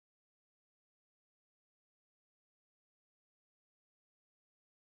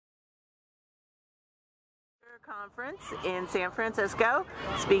Conference in San Francisco,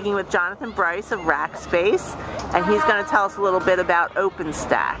 speaking with Jonathan Bryce of Rackspace, and he's going to tell us a little bit about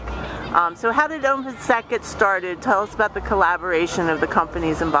OpenStack. So how did OpenStack get started? Tell us about the collaboration of the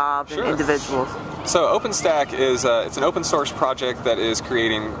companies involved and individuals. So OpenStack is it's an open source project that is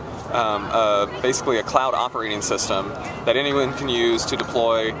creating basically a cloud operating system that anyone can use to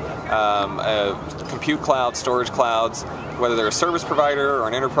deploy compute cloud, storage clouds, whether they're a service provider or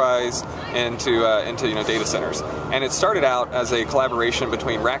an enterprise, into data centers. And it started out as a collaboration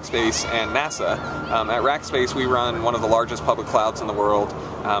between Rackspace and NASA. At Rackspace, we run one of the largest public clouds in the world,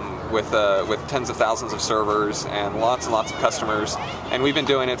 with tens of thousands of servers and lots of customers. And we've been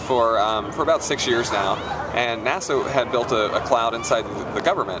doing it for about 6 years now. And NASA had built a cloud inside the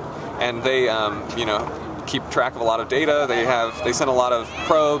government, and they keep track of a lot of data. They send a lot of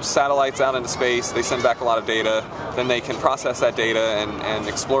probes, satellites out into space. They send back a lot of data. Then they can process that data and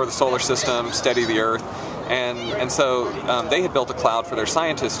explore the solar system, study the Earth. And so they had built a cloud for their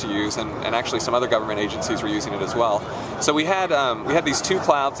scientists to use, and actually some other government agencies were using it as well. So we had these two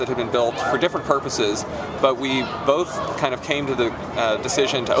clouds that had been built for different purposes, but we both kind of came to the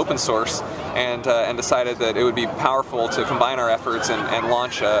decision to open source and decided that it would be powerful to combine our efforts and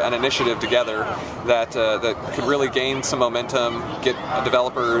launch an initiative together that could really gain some momentum, get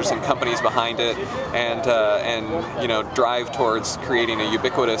developers and companies behind it, and drive towards creating a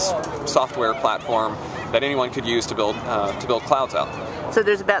ubiquitous software platform that anyone could use to build clouds out. So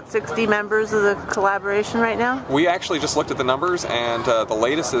there's about 60 members of the collaboration right now? We actually just looked at the numbers, and the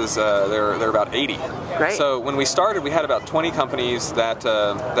latest is they're about 80. Great. So when we started, we had about 20 companies that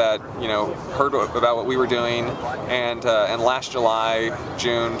heard about what we were doing, and last July,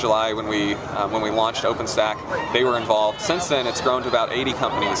 when we launched OpenStack, they were involved. Since then, it's grown to about 80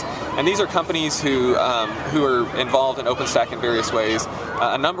 companies, and these are companies who are involved in OpenStack in various ways.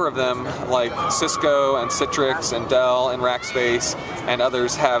 A number of them, like Cisco and Citrix and Dell and Rackspace and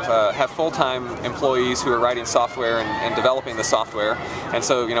others, have full-time employees who are writing software and developing the software. And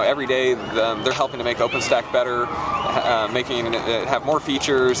so, every day they're helping to make OpenStack better, making it have more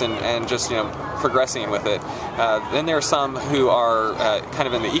features, and just progressing with it. Then there are some who are kind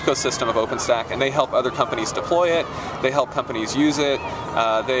of in the ecosystem of OpenStack, and they help other companies deploy it. They help companies use it.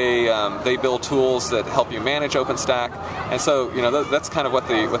 They build tools that help you manage OpenStack. And so, that's kind of what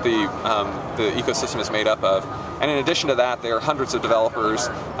the ecosystem is made up of. And in addition to that, there are hundreds of developers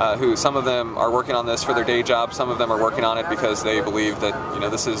who, some of them are working on this for their day job. Some of them are working on it because they believe that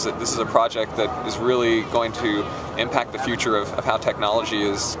this is a project that is really going to impact the future of how technology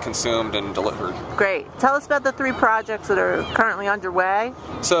is consumed and delivered. Great. Tell us about the 3 projects that are currently underway.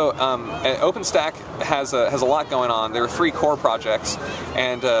 So OpenStack has a lot going on. There are 3 core projects,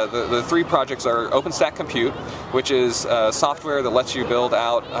 and the 3 projects are OpenStack Compute, which is software that lets you build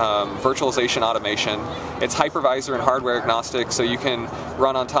out virtualization automation. It's hypervisor and hardware agnostic, so you can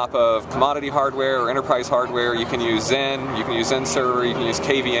run on top of commodity hardware or enterprise hardware. You can use Zen, you can use Zen Server, you can use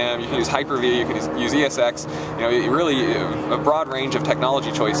KVM, you can use Hyper-V, you can use ESX. Really a broad range of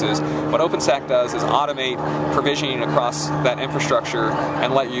technology choices. What OpenStack does is automate provisioning across that infrastructure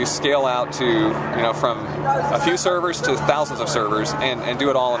and let you scale out to from a few servers to thousands of servers, and do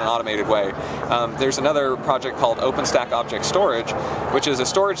it all in an automated way. There's another project called OpenStack Object Storage, which is a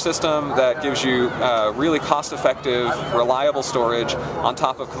storage system that gives you really cost-effective, reliable storage on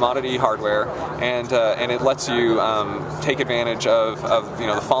top of commodity hardware, and it lets you take advantage of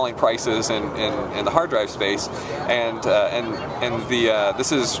the falling prices in the hard drive space, and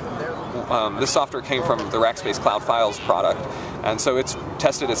this software came from the Rackspace Cloud Files product, and so it's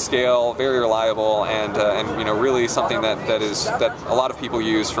tested at scale, very reliable, and really something that a lot of people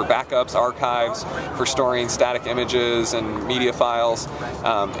use for backups, archives, for storing static images and media files.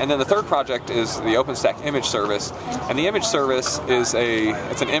 And then the third project is the OpenStack Image Service, and the Image Service is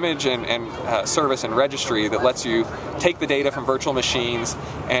it's an image and service and registry that lets you take the data from virtual machines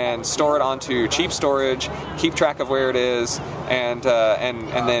and store it onto cheap storage, keep track of where it is, and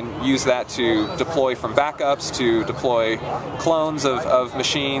then use that to deploy from backups, to deploy clones of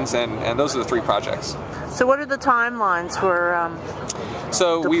machines, and those are the 3 projects. So what are the timelines for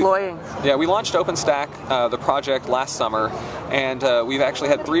deploying? We launched OpenStack, the project, last summer, and we've actually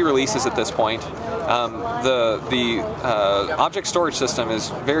had 3 releases at this point. The object storage system is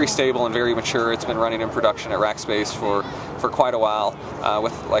very stable and very mature. It's been running in production at Rackspace for for quite a while,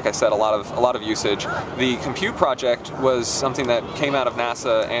 with, like I said, a lot of usage. The compute project was something that came out of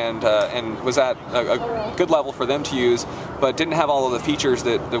NASA and was at a good level for them to use, but didn't have all of the features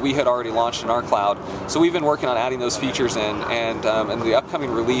that we had already launched in our cloud. So we've been working on adding those features in, and the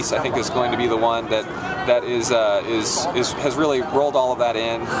upcoming release, I think, is going to be the one that has really rolled all of that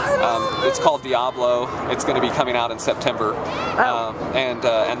in. It's called Diablo. It's going to be coming out in September, and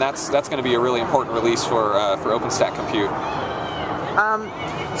that's going to be a really important release for OpenStack compute.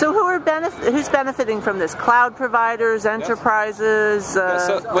 So who's benefiting from this? Cloud providers, enterprises,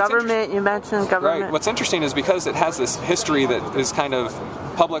 government? You mentioned government. Right. What's interesting is because it has this history that is kind of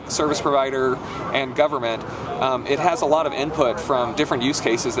public service provider and government, it has a lot of input from different use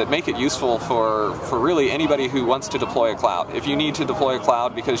cases that make it useful for really anybody who wants to deploy a cloud. If you need to deploy a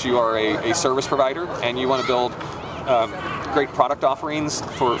cloud because you are a service provider and you want to build great product offerings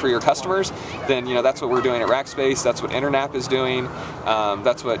for your customers, then that's what we're doing at Rackspace. That's what Internap is doing.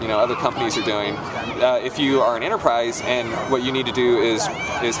 That's what other companies are doing. If you are an enterprise and what you need to do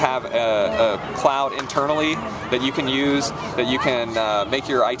is have a cloud internally that you can use, that you can make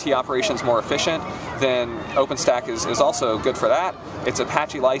your IT operations more efficient, then OpenStack is also good for that. It's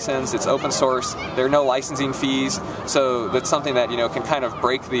Apache licensed, it's open source, there are no licensing fees, so that's something that can kind of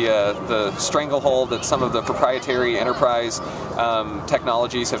break the stranglehold that some of the proprietary enterprise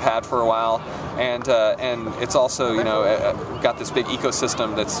technologies have had for a while, and it's also got this big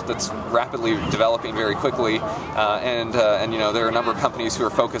ecosystem that's rapidly developing very quickly, and there are a number of companies who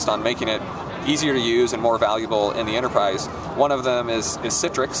are focused on making it easier to use and more valuable in the enterprise. One of them is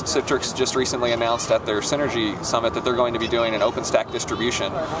Citrix. Citrix just recently announced at their Synergy Summit that they're going to be doing an OpenStack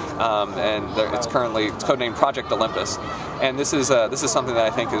distribution, and it's codenamed Project Olympus. And this is something that I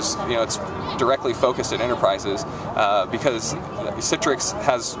think is it's directly focused at enterprises, because Citrix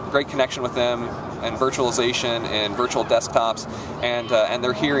has great connection with them and virtualization and virtual desktops, and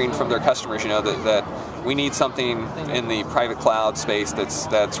they're hearing from their customers that we need something in the private cloud space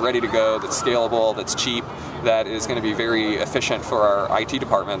that's ready to go, that's scalable, that's cheap, that is going to be very efficient for our IT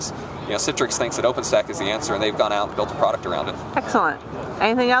departments. Citrix thinks that OpenStack is the answer, and they've gone out and built a product around it. Excellent.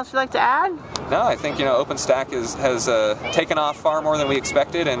 Anything else you'd like to add? No, I think OpenStack has taken off far more than we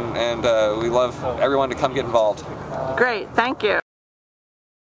expected, and we love everyone to come get involved. Great, thank you.